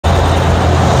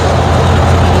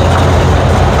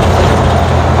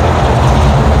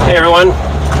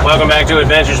Welcome back to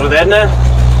Adventures with Edna.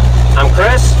 I'm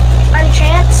Chris. I'm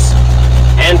Chance.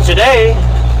 And today,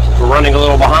 we're running a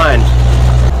little behind.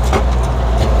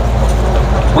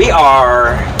 We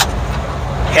are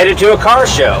headed to a car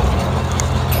show,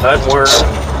 but we're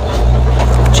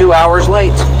 2 hours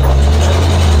late.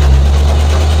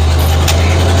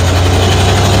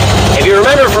 If you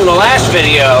remember from the last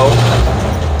video,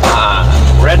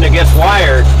 Edna gets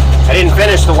wired. I didn't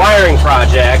finish the wiring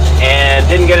project and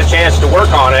didn't get a chance to work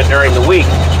on it during the week.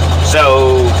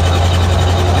 So,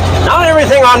 not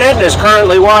everything on Edna is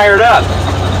currently wired up.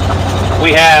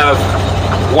 We have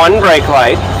one brake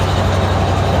light,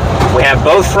 we have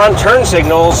both front turn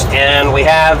signals, and we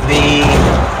have the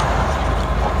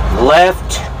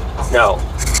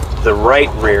the right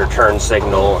rear turn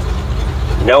signal.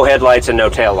 No headlights and no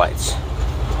tail lights.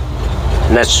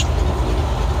 And that's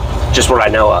just what I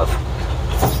know of.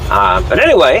 But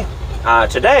anyway,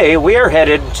 today we are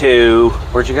headed to,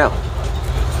 where'd you go?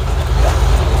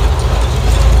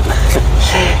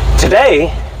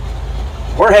 Today,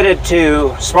 we're headed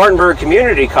to Spartanburg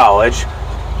Community College,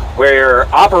 where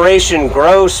Operation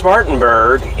Grow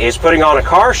Spartanburg is putting on a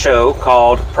car show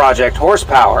called Project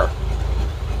Horsepower,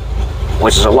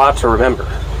 which is a lot to remember.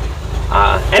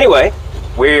 Anyway,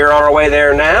 we're on our way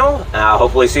there now.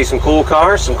 Hopefully see some cool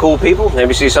cars, some cool people.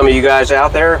 Maybe see some of you guys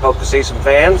out there. Hope to see some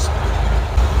fans.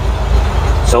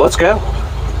 So let's go.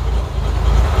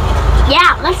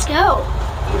 Yeah, let's go.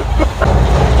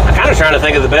 I'm kind of trying to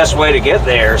think of the best way to get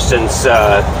there, since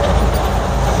the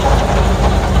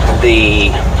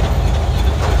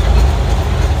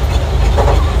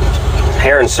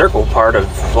Heron Circle part of,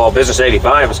 well, Business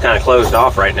 85 is kind of closed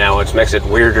off right now, which makes it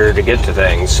weirder to get to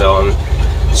things. So I'm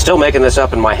still making this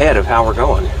up in my head of how we're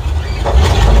going.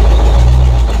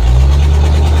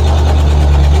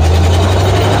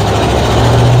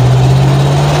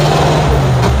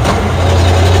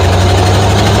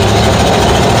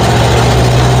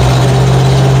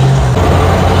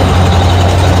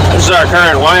 This is our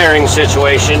current wiring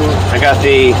situation. I got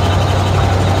the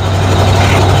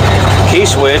key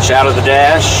switch out of the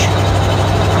dash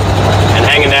and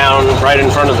hanging down right in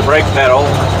front of the brake pedal.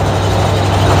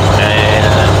 And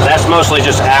that's mostly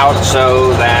just out so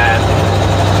that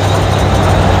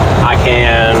I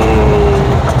can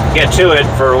get to it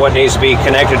for what needs to be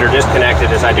connected or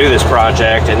disconnected as I do this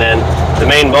project. And then the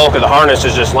main bulk of the harness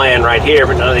is just laying right here,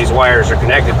 but none of these wires are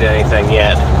connected to anything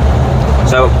yet.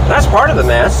 So that's part of the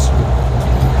mess.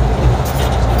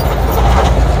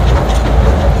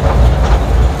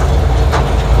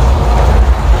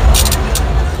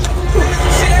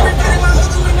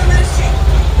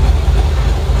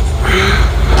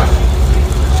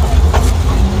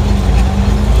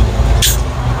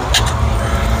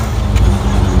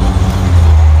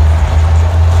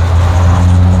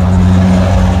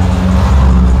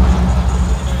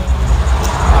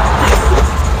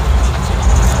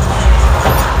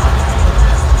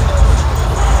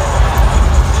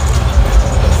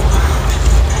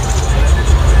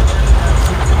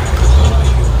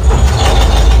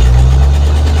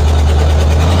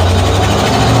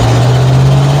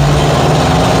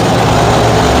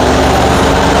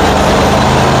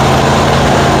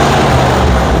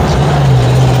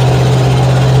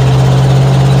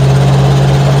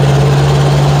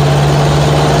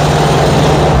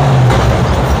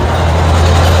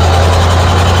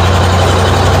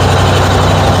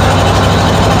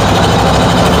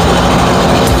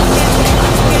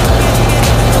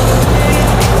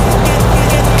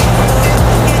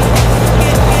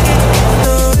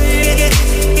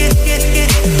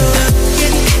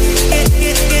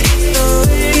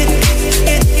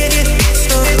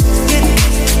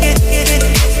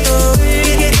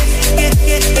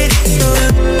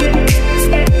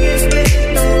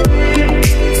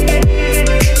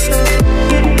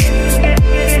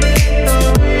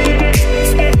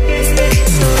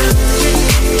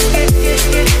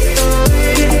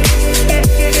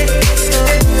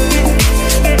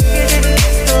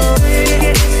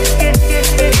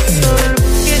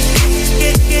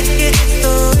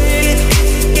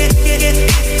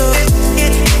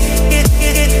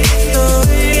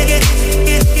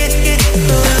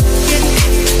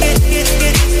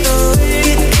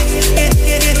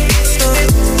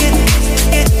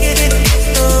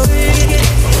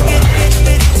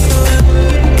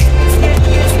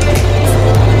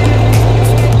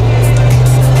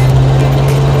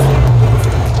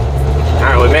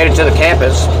 To the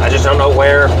campus. I just don't know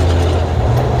where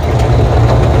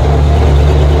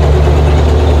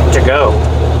to go.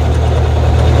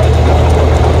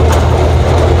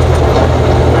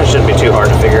 That shouldn't be too hard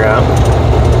to figure out,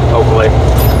 hopefully.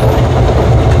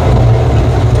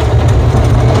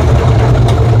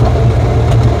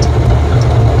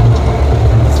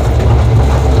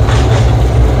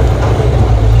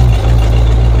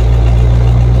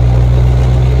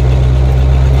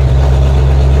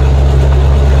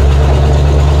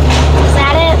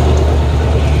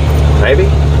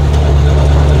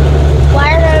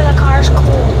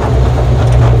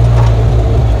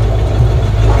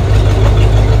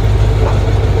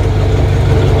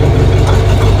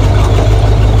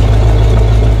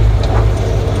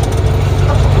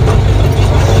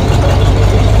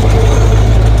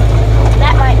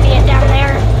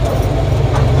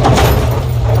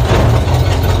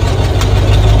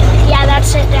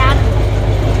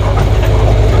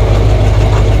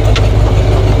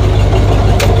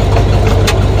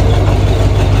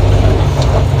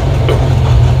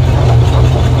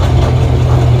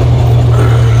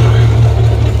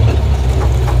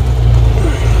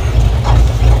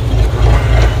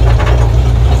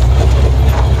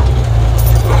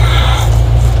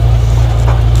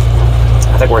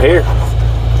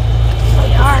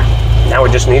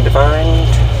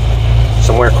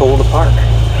 somewhere cool to park.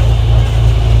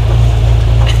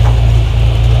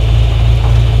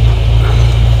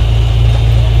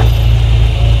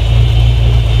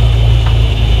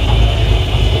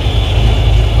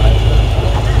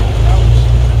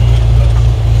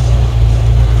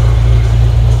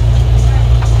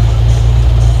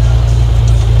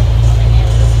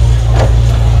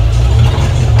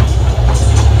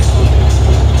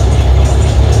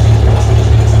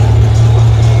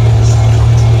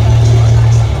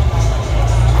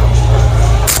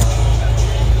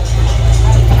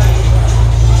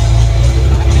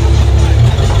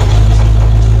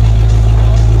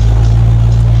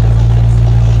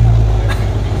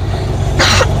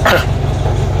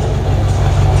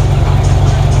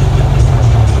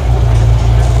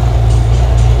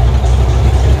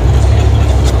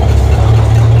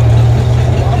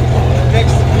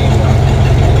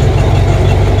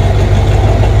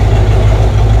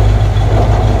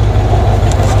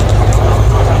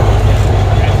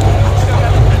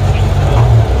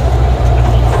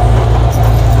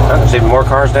 There's even more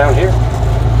cars down here.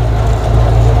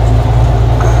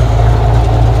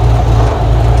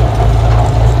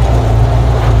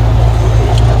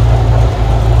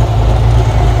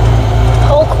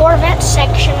 Whole Corvette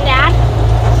section, Dad.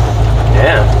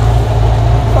 Yeah.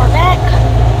 Corvette.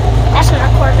 That's not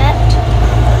a Corvette.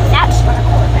 That's not a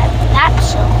Corvette.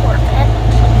 That's a Corvette.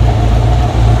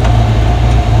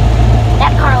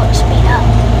 That car looks beat up.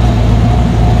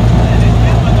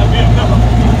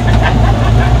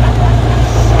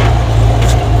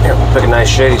 Pick a nice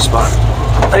shady spot.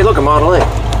 Hey, look, a Model A.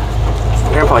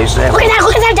 Grandpa used to have. Look at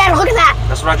that, Dad, look at that.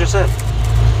 That's what I just said.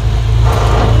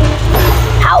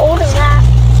 How old is that?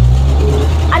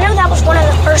 I know that was one of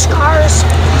the first cars. Is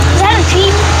that a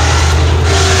Jeep?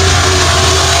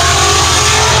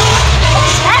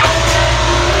 What's that?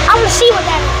 I want to see what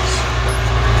that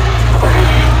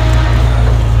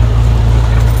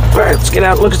is. All right, let's get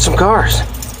out and look at some cars.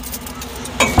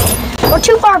 We're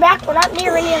too far back. We're not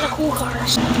near any of the cool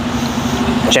cars.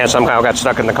 Chance somehow got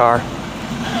stuck in the car.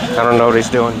 I don't know what he's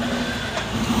doing.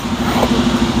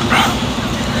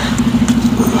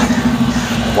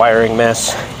 Wiring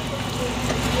mess.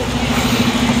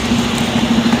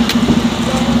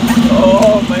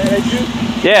 Oh man, that's you?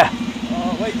 Yeah.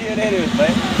 What year that is,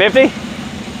 man? 50?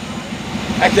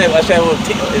 I said,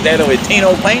 is that over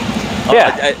Tino paint?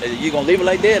 Yeah. You gonna leave it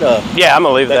like that, or? Yeah, I'm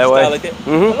gonna leave it that way. Like that? A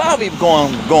lot of people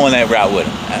going that route with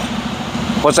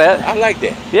it. What's that? I like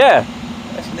that. Yeah.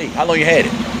 That's neat. How long you had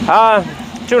it?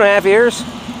 2.5 years.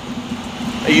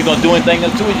 Are you gonna do anything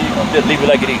else to it? Or you gonna just leave it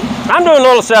like it is? I'm doing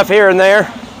little stuff here and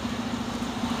there.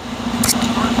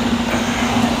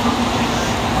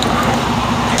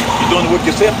 You doing the work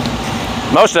yourself?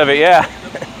 Most of it, yeah.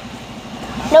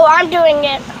 No, I'm doing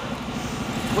it.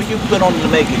 What you put on to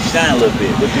make it shine a little bit?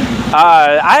 What you?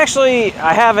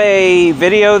 I have a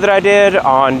video that I did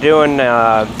on doing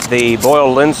the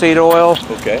boiled linseed oil.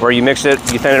 Okay. Where you mix it,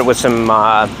 you thin it with some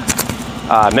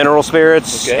mineral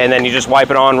spirits, okay. and then you just wipe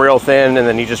it on real thin, and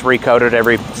then you just recoat it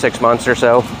every 6 months or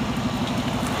so.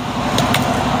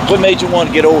 What made you want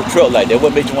to get an old truck like that?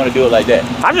 What made you want to do it like that?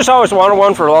 I've just always wanted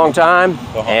one for a long time,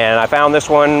 and I found this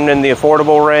one in the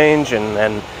affordable range,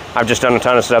 and I've just done a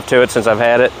ton of stuff to it since I've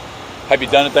had it. Have you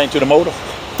done anything to the motor?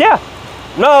 Yeah.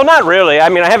 No, not really. I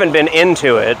mean, I haven't been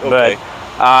into it, but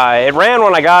it ran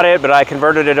when I got it, but I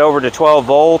converted it over to 12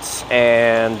 volts,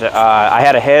 and I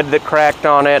had a head that cracked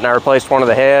on it, and I replaced one of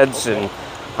the heads, and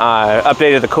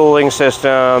updated the cooling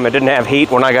system. It didn't have heat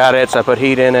when I got it, so I put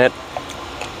heat in it.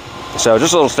 So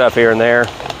just little stuff here and there.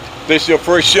 This your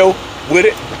first show with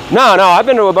it? No, I've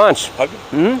been to a bunch. Have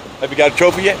you? Have you got a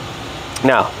trophy yet?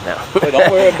 No. Well,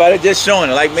 don't worry about it. Just showing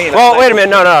it like me. Well, wait a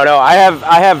minute. No. I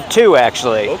have two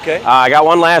actually. Okay. I got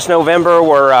one last November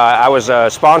where I was a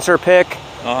sponsor pick,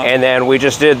 and then we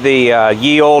just did the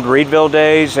Ye Old Reedville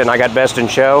Days, and I got best in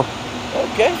show.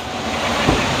 Okay.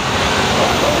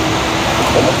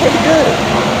 That looks pretty good.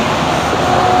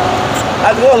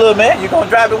 How's it going, little man? You gonna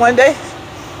drive it one day?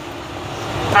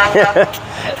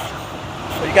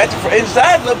 You got your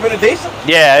inside look pretty decent.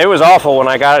 Yeah, it was awful when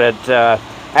I got it.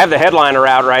 I have the headliner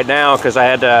out right now because I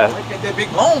had to. Look at that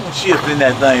big long shift in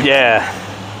that thing. Yeah.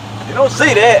 You don't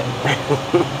see that.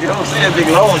 You don't see that big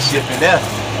long shift in there.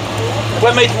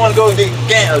 What made you want to go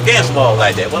against ball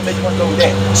like that? What made you want to go with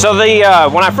that? So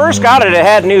when I first got it, it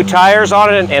had new tires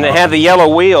on it and it had the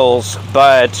yellow wheels,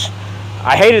 but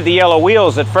I hated the yellow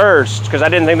wheels at first because I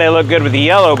didn't think they looked good with the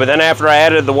yellow. But then after I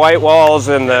added the white walls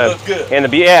and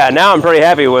now I'm pretty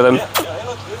happy with them. Yeah, it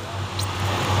looks good.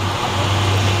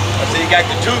 I see you got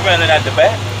the tube running at the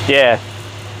back. Yeah.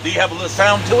 Do you have a little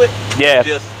sound to it? Yeah.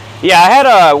 Just Yeah, I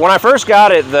had when I first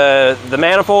got it, the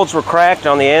manifolds were cracked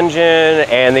on the engine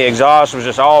and the exhaust was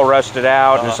just all rusted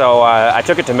out. And so I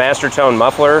took it to Master Tone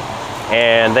Muffler,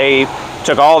 and they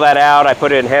took all that out. I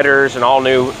put in headers and all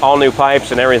new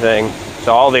pipes and everything.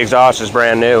 So all the exhaust is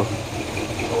brand new.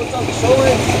 What's up the show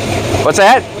is? What's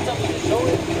that? What's up with the show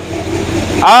is?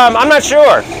 I'm not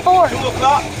sure. 4. 2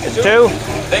 o'clock? 2?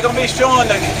 They're gonna be showing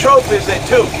the trophies at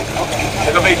 2.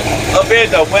 They're gonna be up there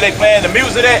where they playing the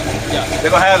music at. Yeah.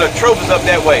 They're gonna have the trophies up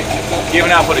that way,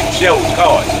 giving out for the shows,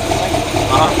 cards.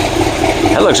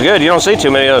 That looks good. You don't see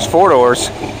too many of those 4-doors.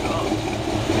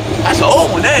 That's an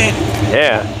old one, ain't it?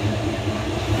 Yeah.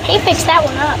 He fixed that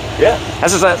one up. Yeah.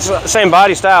 That's the same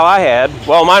body style I had.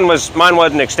 Well, mine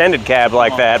wasn't extended cab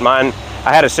like that. I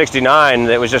had a 69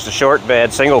 that was just a short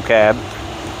bed, single cab.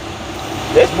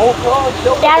 There's more cars.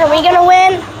 Dad, are we gonna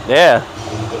win? Yeah.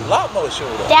 There's a lot more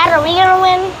shows. Dad, are we gonna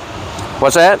win?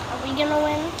 What's that? Are we gonna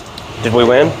win? Did we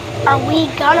win? Are we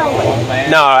gonna win?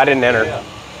 Man. No, I didn't enter. Yeah.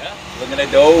 Looking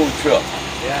at the old truck.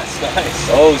 Yeah, it's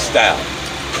nice. Old style.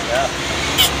 Yeah.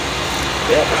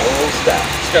 Yeah, the old style.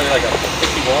 It's got like a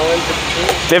 51,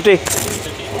 50? 52.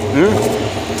 Hmm?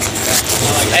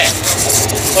 Like that.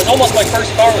 But almost my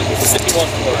first car was 51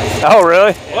 Ford. Oh,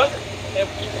 really? What?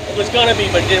 It was gonna be,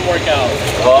 but it didn't work out.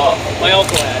 Oh. My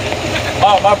uncle had it.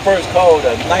 Oh, my first car was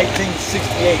a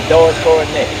 1968 Dodge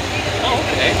Coronet. Oh,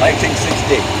 okay.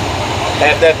 1968.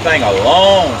 Had that thing a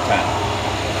long time.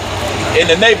 In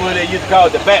the neighborhood, they used to call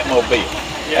it the Batmobile.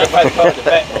 Yeah. Everybody called it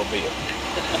the Batmobile.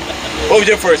 What was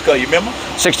your first car? You remember?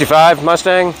 65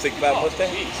 Mustang? 65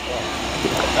 Mustang? Jeez,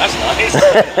 that's nice.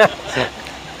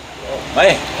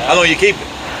 Man, how long you keep it?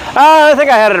 I think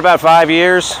I had it about 5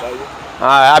 years.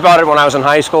 I bought it when I was in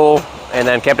high school and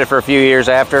then kept it for a few years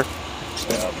after.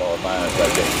 Yeah, I bought mine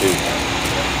like that too.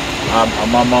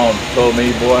 My mom told me,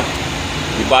 boy,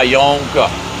 you buy your own car,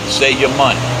 save your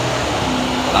money.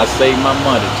 And I saved my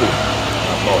money too.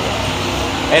 I bought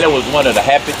it. And it was one of the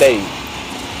happy days.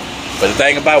 But the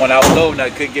thing about it, when I was old,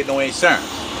 I couldn't get no insurance.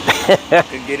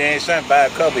 Couldn't get any insurance, buy a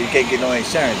car, but you can't get no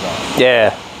insurance on it.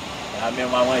 Yeah. And I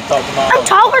remember I went and talked to my I'm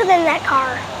taller than that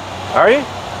car. Are you?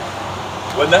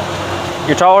 Wasn't that?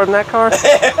 You're taller than that car?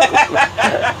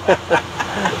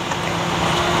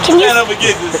 Can you Stand up and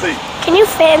get to the seat. can you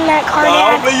fit in that car, I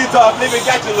don't Dad? believe you talk. I believe it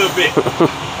got you a little bit.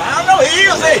 I don't know. He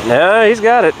is it. No, he's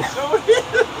got it. He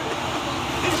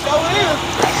sure is.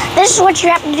 This is what you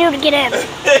have to do to get in.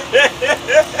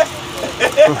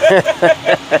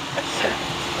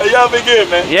 Hey, y'all been good,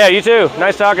 man. Yeah, you too.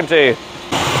 Nice talking to you.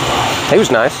 He was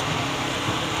nice.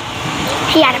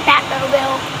 He had a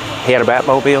Batmobile. He had a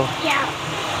Batmobile. Yeah.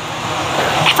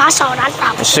 If I saw it, I'd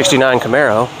probably. A 69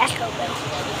 Camaro. That's cool.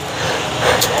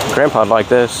 Grandpa'd like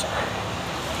this.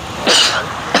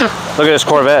 Look at this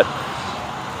Corvette.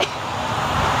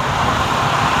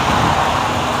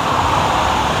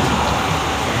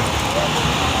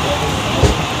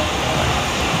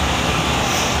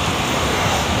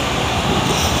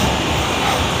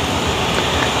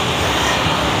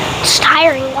 It's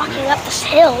tiring walking up this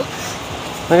hill.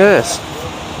 Look at this.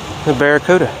 The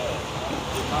Barracuda.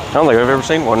 I don't think I've ever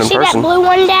seen one in See person. that blue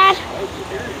one, Dad?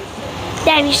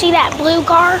 Dad, you see that blue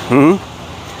car? Hmm?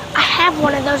 I have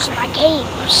one of those in my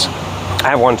games.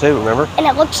 I have one too, remember? And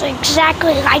it looks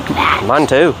exactly like that. Mine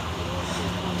too.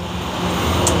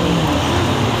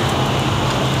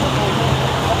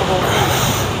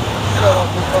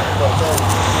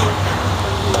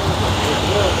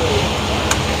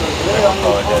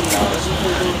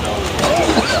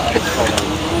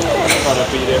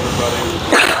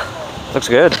 Looks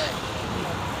good.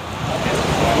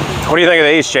 What do you think of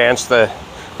these, Chance? The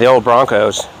old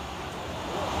Broncos.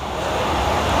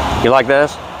 You like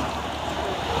this?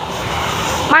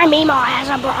 My Meemaw has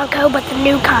a Bronco, but the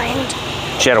new kind.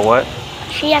 She had a what?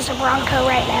 She has a Bronco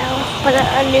right now, but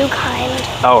a new kind.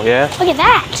 Oh yeah? Look at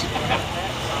that.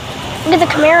 Look at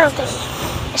the Camaro thing.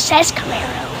 It says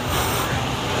Camaro.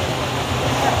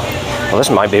 Well, this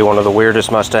might be one of the weirdest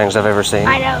Mustangs I've ever seen.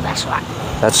 I know, that's why.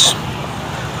 That's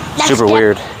super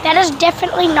weird. That is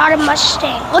definitely not a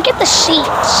Mustang. Look at the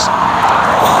seats.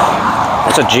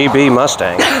 That's a GB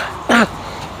Mustang.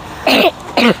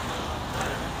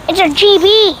 It's a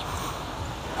GB.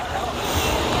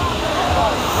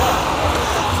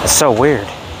 That's so weird.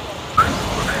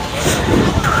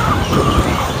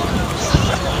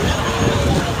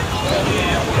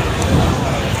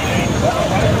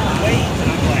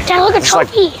 Dad, look at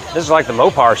trophy. This is like the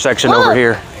Mopar section Look. over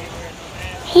here.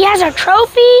 He has a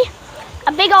trophy,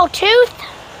 a big old tooth.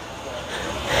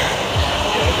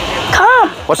 Come,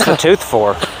 What's the tooth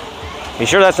for? You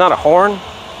sure that's not a horn?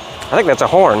 I think that's a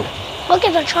horn. look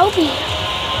at the trophy.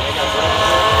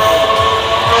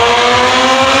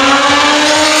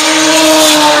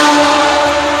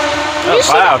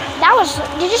 see that was,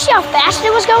 did you see how fast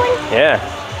it was going? Yeah.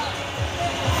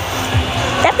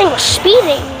 That thing was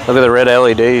speeding. Look at the red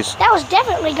LEDs. That was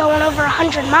definitely going over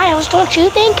 100 miles, don't you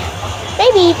think?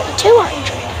 Maybe even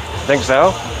 200. Think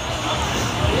so?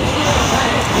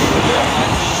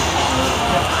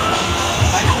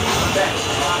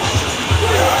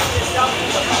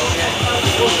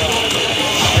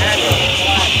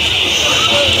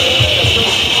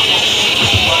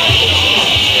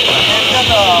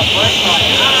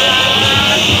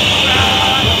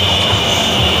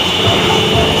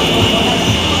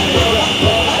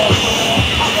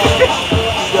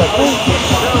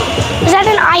 Is that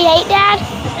an i8, Dad?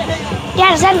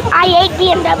 Dad, is that an i8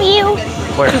 BMW?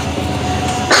 Where?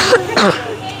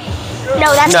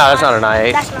 No, that's No, that's not an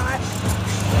i8. That's not.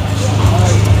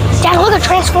 Dad, look, a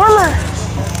transformer.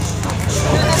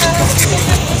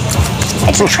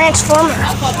 It's a transformer.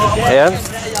 Yeah?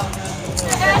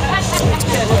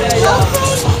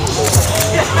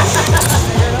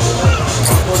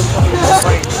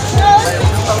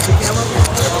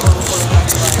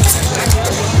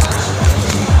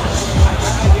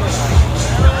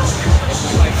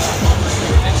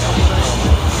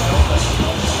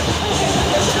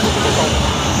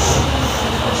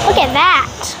 Look at that.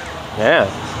 Yeah.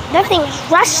 That thing is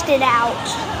rusted out.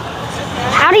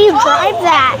 How do you drive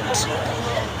that?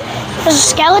 There's a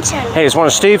skeleton. Hey, it's one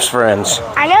of Steve's friends.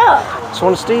 I know. It's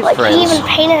one of Steve's Like friends. he even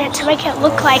painted it to make it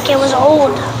look like it was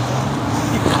old.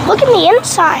 Look in the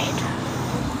inside.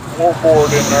 More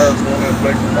Ford in there than that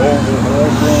big old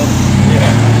drum.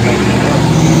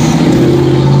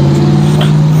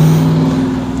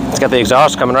 It's got the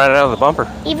exhaust coming right out of the bumper.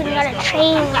 Even got a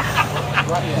chain.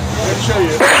 Let's show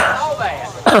you.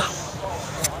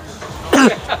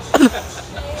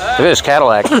 Look at this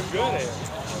Cadillac.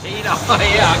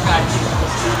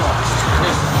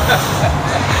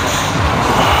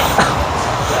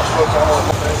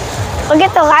 Look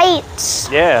at the lights.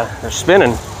 Yeah, they're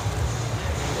spinning.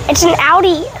 It's an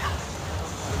Audi.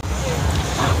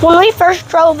 When we first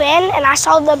drove in and I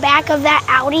saw the back of that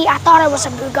Audi, I thought it was a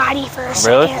Bugatti for a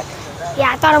second. Really?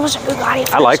 Yeah, I thought it was a Bugatti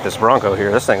for I a like second. this Bronco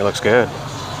here. This thing looks good.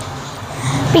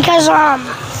 Because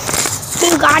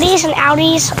Bugattis and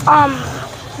Audis,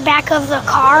 back of the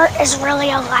car is really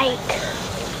alike.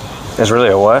 It's really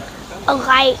a what?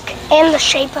 Alike in the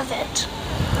shape of it.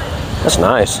 That's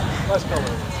nice.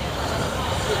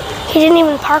 He didn't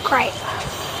even park right.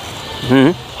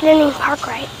 Hmm. He didn't even park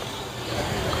right.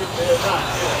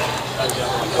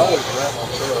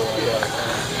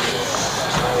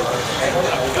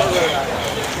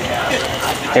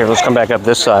 Here, let's come back up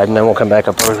this side and then we'll come back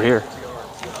up over here.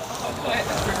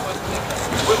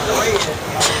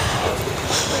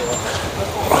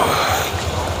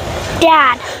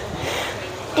 Dad,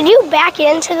 did you back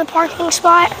into the parking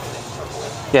spot?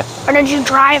 Yeah, Or did you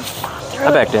drive through?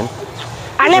 I backed in.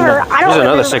 I don't There's another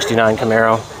remember. 69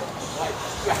 Camaro.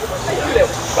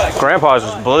 Grandpa's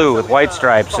was blue with white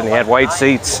stripes and he had white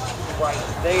seats.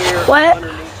 What?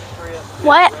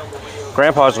 What?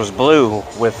 Grandpa's was blue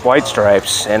with white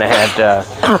stripes and it had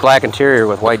black interior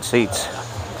with white seats.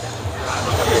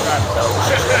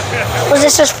 Was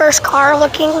this his first car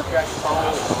looking?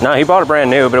 No, he bought it brand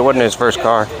new, but it wasn't his first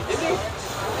car.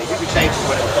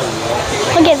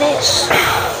 Look at this.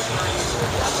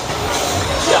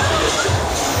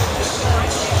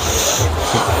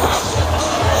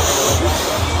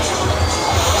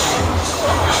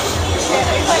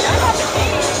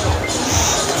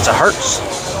 It's a hearse.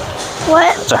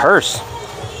 What? It's a hearse.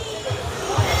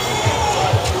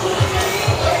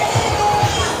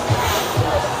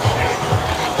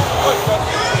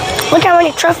 Look how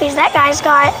many trophies that guy's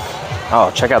got.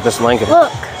 Oh, check out this Lincoln.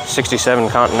 Look. 67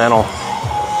 Continental.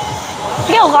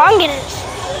 Look how long it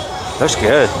is. Looks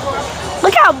good.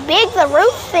 Look how big the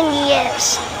roof thingy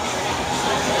is.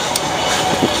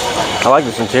 I like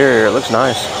this interior. It looks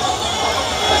nice.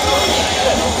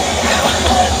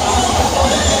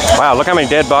 Wow, look how many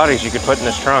dead bodies you could put in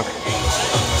this trunk.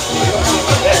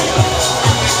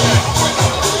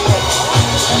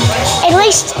 At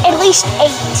least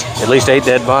 8. At least 8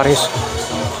 dead bodies.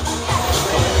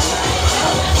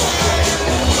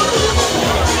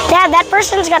 Dad, that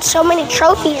person's got so many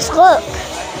trophies. Look.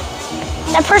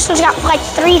 That person's got like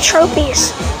 3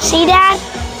 trophies. See, Dad?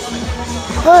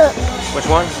 Look. Which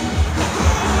one?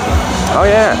 Oh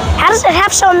yeah. How does it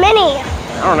have so many?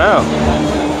 I don't know.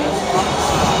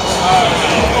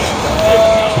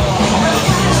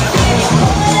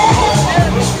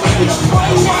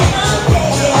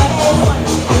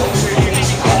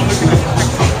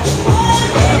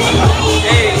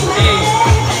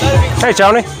 Hey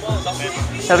Tony.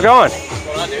 How's it going?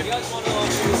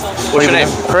 What's your name?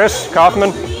 Chris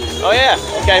Kaufman. Oh yeah.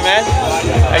 Okay, man.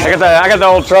 I got the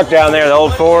old truck down there, the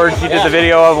old Ford you did the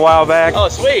video of a while back. Oh,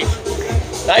 sweet.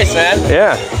 Nice, man.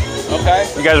 Yeah. Okay.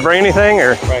 You guys bring anything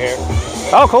or? Right here.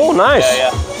 Oh, cool. Nice.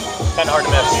 Yeah, yeah. Kind of hard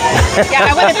to miss. Yeah,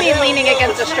 I wouldn't be leaning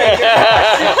against a stranger.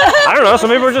 I don't know. Some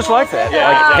people are just like that. Yeah.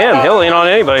 Like him, he'll lean on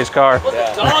anybody's car.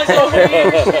 Yeah.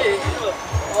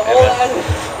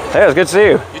 Hey, it's good to see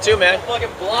you. You too, man.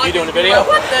 You doing the video?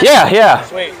 Yeah.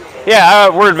 Sweet. Yeah,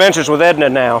 we're Adventures with Edna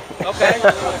now. Okay.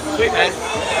 Sweet, man.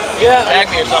 Yeah. Tag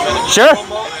me or something. Sure.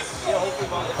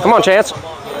 Come on, Chance.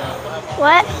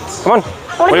 What? Come on.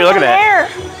 What are you looking at?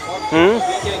 Hmm?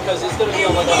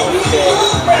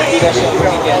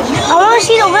 I want to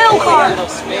see the little car.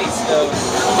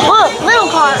 Look, little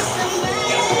car.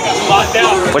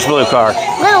 Which blue car?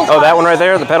 Little car. Oh, that one right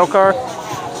there, the pedal car?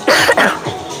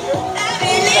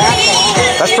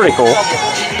 That's pretty cool.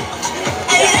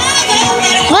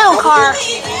 Little car.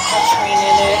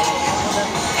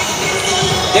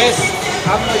 This,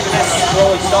 I'm not even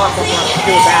rolling stock over on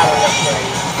a battery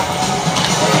upgrade.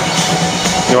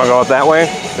 You want to go up that way?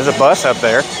 There's a bus up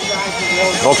there.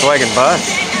 Volkswagen bus.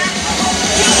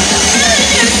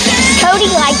 Cody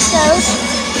likes those.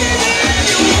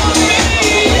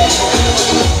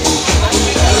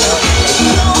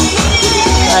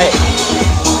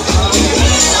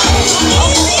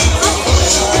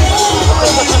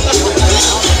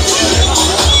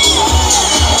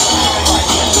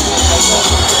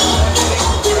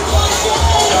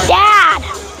 Dad,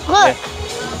 look.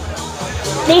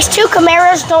 These two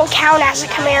Camaros don't count as a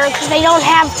Camaro because they don't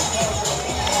have.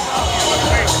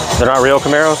 They're not real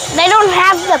Camaros? They don't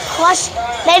have the plus.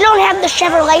 They don't have the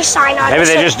Chevrolet sign on it. Maybe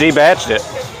they just debatched it.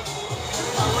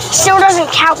 Still doesn't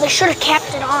count. They should have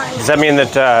kept it on. Does that mean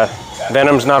that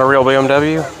Venom's not a real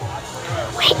BMW?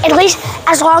 At least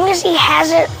as long as he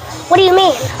has it. What do you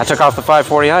mean? I took off the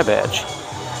 540i badge.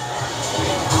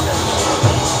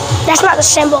 That's not the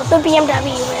symbol. The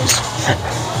BMW is.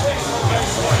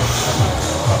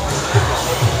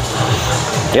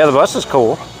 Yeah, the bus is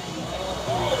cool.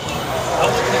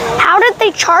 How did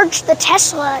they charge the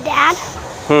Tesla, Dad?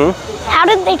 How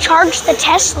did they charge the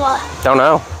Tesla Don't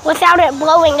know. without it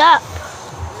blowing up?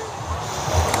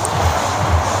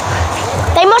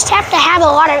 They must have to have a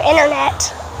lot of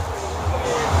internet.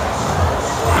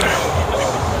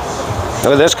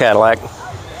 Look at this Cadillac.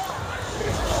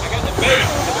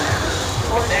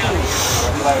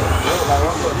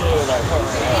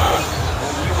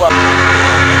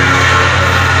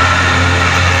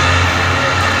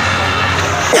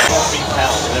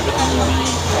 Everything you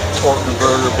need, torque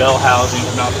converter, bell housing,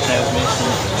 mount transmission.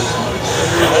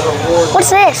 What's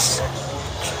this?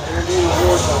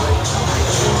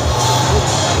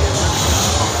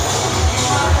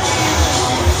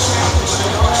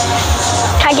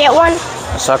 Can I get one?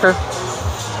 A sucker?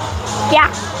 Yeah.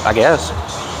 I guess.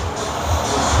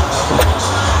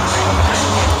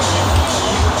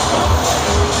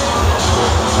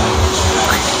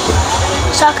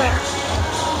 Sucker.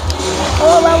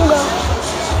 Oh, let him go.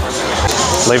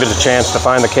 Leave it a chance to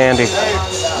find the candy.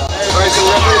 Alright, so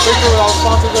we're going to take a picture with all the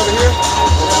sponsors over here.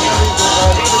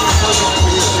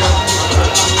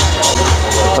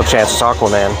 Oh, Chance, it's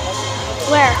Aquaman.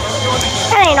 Where?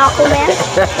 That ain't Aquaman.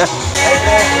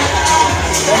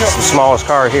 It's the smallest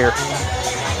car here.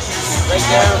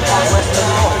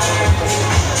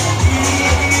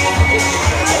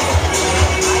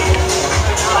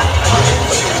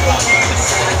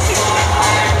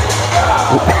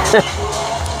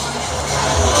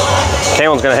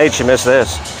 Cameron's gonna hate you miss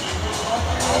this.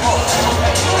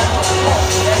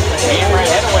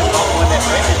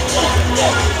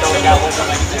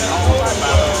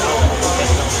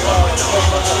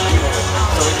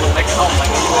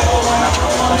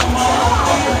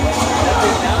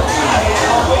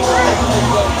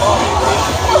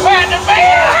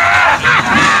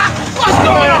 What's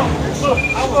going on?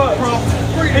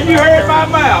 And you heard my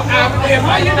mouth.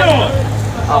 How you doing?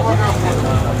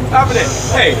 Stop it.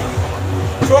 Hey,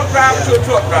 truck driver to a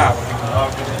truck driver.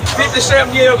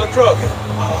 57 years of trucking.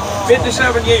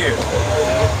 57 years.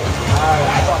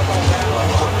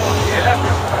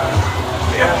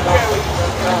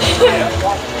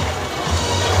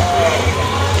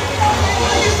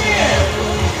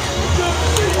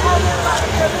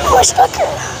 We're stuck here.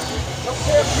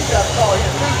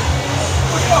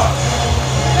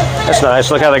 That's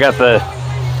nice. Look how they got the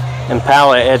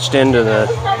Impala etched into the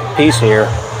piece here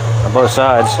on both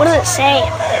sides. What does it say?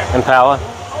 Impala.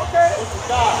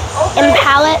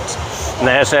 Impallet. And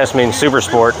the SS means super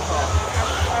sport.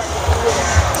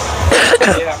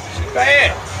 Yeah, she's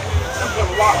bad.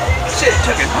 Shit, it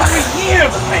took it 3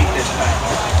 years to paint this thing.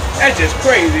 That's just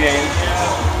crazy, ain't it?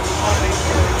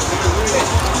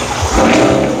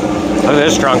 Look at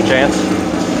this trunk, Chance.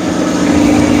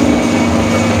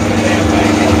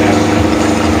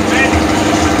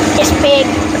 It's big.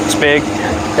 It's big.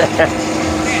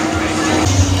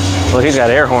 Look, he's got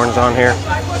air horns on here.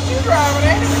 Like what you driving,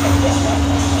 ain't it?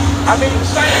 I mean, the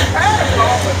same pattern,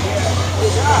 but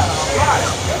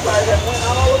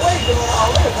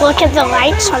Look at the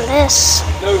lights on this.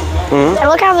 Mm-hmm. And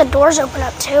look how the doors open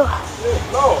up too.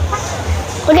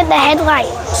 Look at the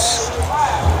headlights.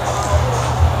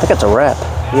 I think it's a wrap.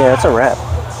 Yeah, it's a wrap.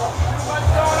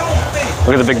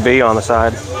 Look at the big B on the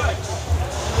side.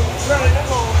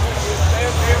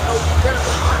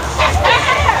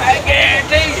 I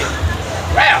guarantee you.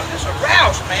 Rouse, it's a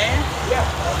rouse, man.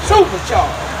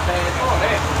 Supercharged, man.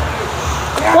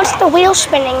 What's the wheel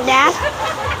spinning, Dad?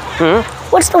 Hmm?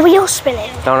 What's the wheel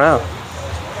spinning? Don't know.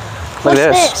 Look What's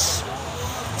at this. this?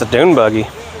 It's a dune buggy.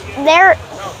 They're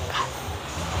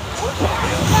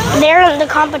in the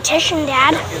competition,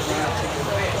 Dad.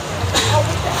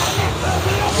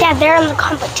 Yeah, they're in the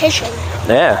competition.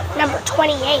 Yeah. Number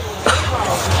 28.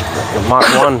 The Mach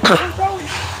 1.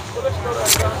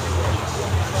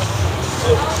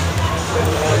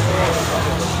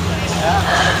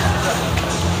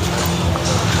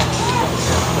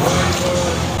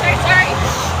 Sorry.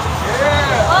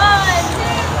 One,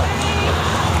 two, three.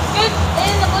 Good.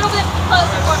 And a little bit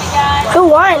closer for me, guys. Who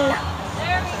won?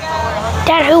 There we go.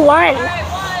 Dad, who won? All right,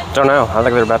 one. Don't know. I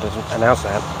think they're about to announce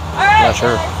that. All right. I'm not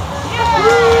sure.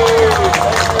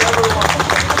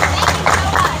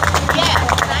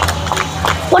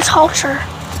 What's Halter?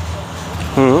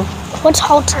 Hmm? What's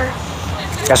Halter?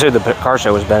 That's who the car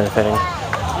show was benefiting.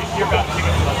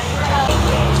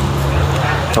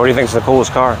 What do you think is the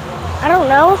coolest car? I don't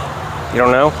know. You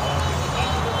don't know?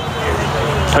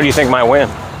 Who do you think might win?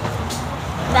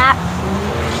 That.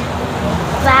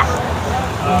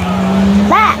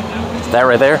 That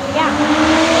right there? Yeah.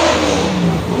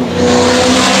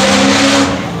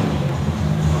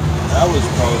 That was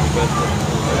probably the best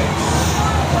thing.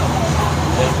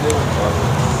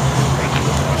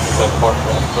 That park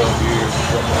for 12 years.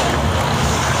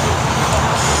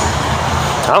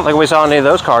 I don't think we saw any of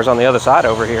those cars on the other side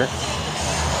over here.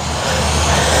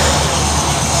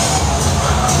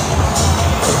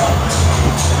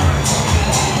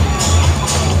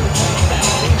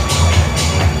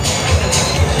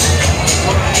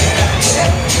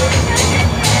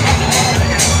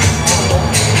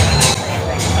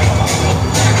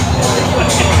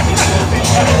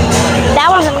 That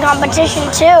one's in competition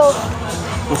too.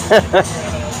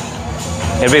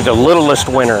 It'd be the littlest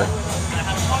winner.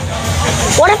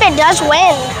 What if it does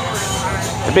win?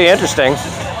 It'd be interesting.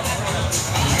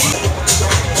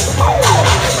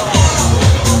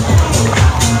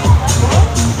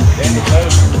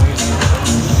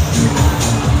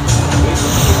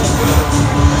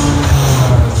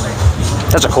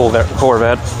 That's a cool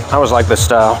Corvette. I always like this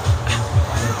style.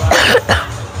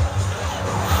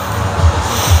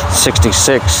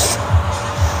 66.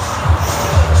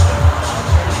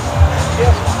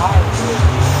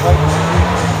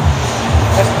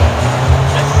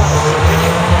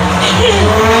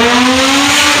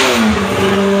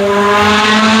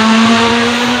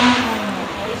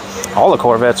 All the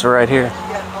Corvettes are right here.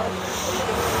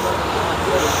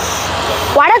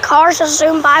 Why do cars just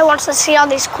zoom by once they see all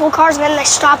these cool cars and then they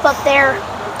stop up there?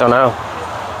 Don't know.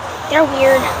 They're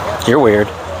weird. You're weird.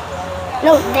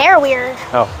 No, they're weird.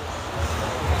 Oh.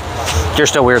 You're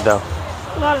still weird though.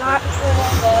 No, I'm not.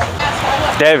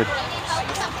 David.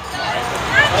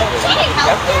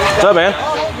 What's up, man?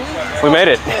 We made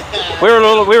it. We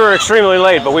were extremely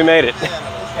late, but we made it.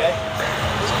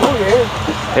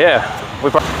 Yeah.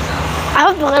 I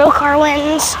hope the little car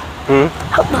wins. Hmm?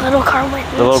 I hope the little car wins.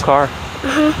 The little car?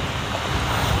 Mm-hmm.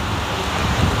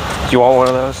 Do you want one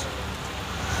of those?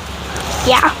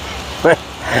 Yeah.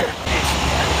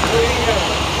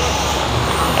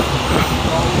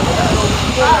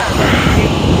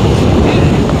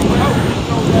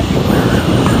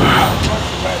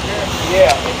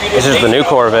 This is the new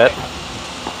Corvette.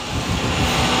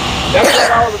 That's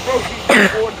what all the proceeds from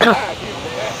Ford F1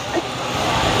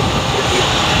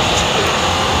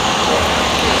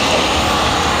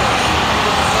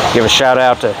 Give a shout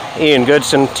out to Ian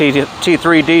Goodson,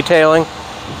 T3 Detailing.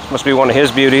 Must be one of his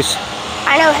beauties.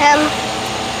 I know him.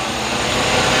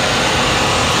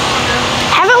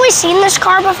 Haven't we seen this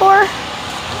car before?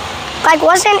 Like,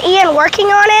 wasn't Ian working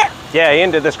on it? Yeah,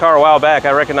 Ian did this car a while back.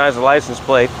 I recognize the license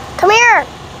plate. Come here.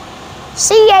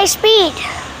 CA Speed.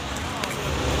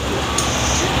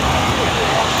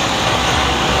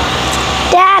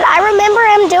 Dad, I remember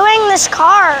him doing this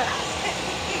car.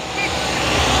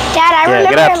 I Yeah,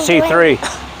 remember get out to him doing-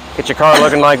 T3. Get your car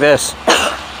looking like this.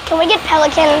 Can we get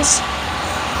Pelicans?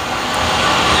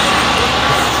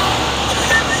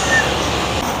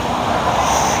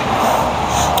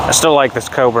 I still like this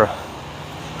Cobra.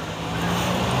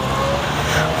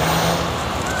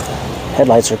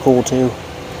 Headlights are cool too.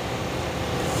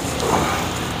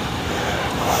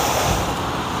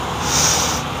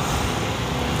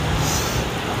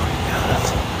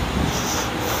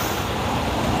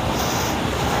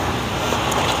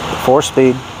 Four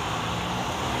speed.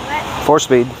 What? 4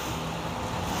 speed.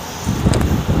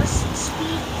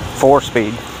 Speed? 4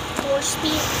 speed. 4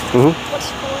 speed? Mm-hmm. What's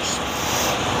 4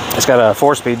 speed? It's got a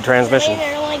 4-speed transmission.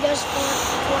 It only goes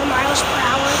 4 miles per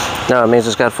hour. No, it means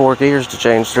it's got 4 gears to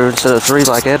change through instead of 3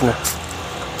 like Edna.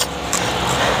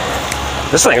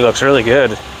 This thing looks really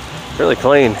good. It's really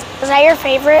clean. Is that your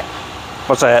favorite?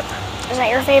 What's that? Is that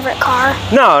your favorite car?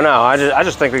 No, I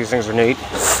just think these things are neat.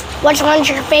 Which one's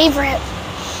your favorite?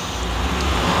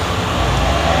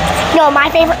 You know what my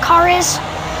favorite car is?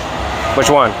 Which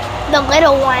one? The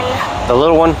little one. The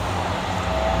little one?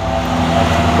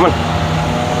 Come on.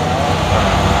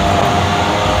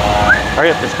 Hurry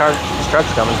up, this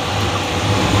truck's coming.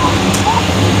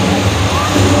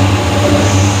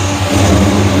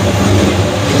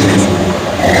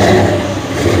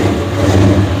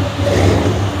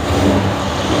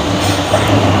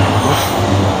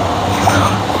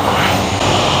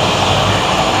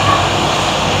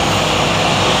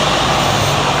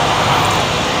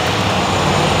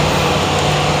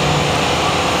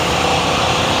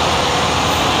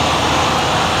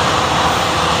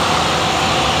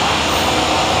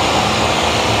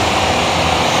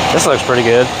 This looks pretty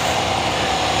good.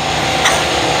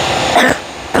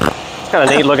 It's kind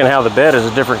of neat looking how the bed is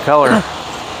a different color.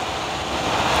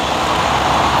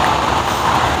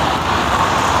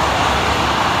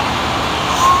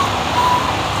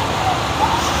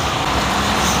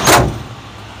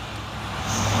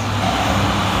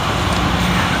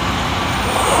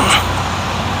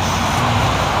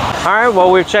 All right,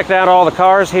 well, we've checked out all the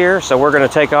cars here, so we're going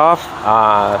to take off.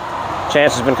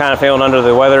 Chance has been kind of feeling under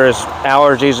the weather. His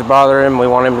allergies are bothering him. We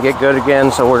want him to get good again,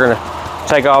 so we're going to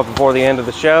take off before the end of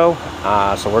the show.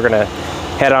 So we're going to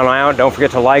head on out. Don't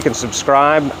forget to like and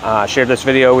subscribe. Share this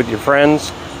video with your friends.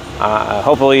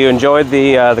 Hopefully you enjoyed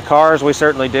the cars. We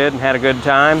certainly did and had a good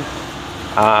time.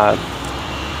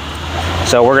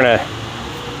 So we're going to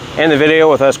end the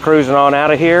video with us cruising on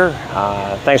out of here.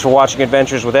 Thanks for watching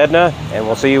Adventures with Edna, and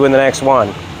we'll see you in the next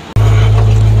one.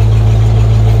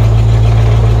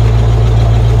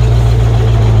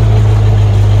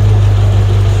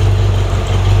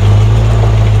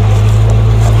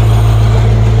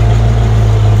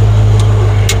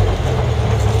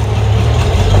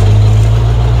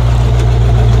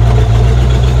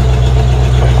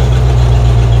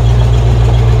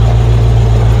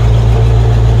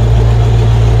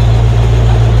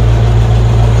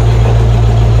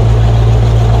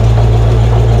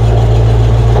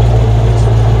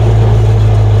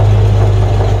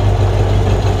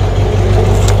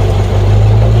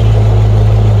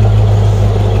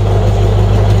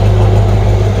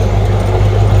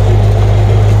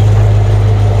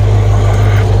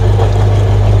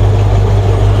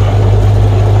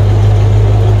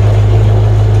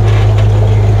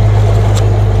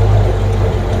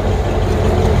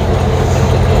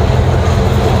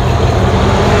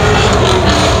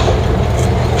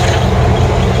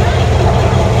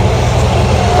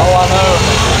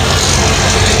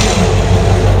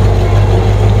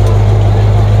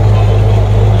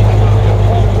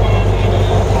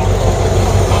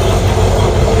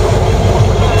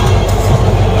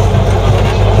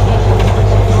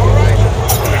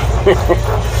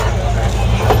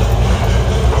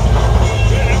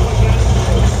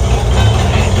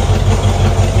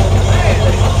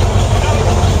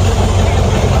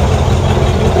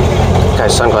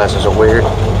 Guy's sunglasses are weird.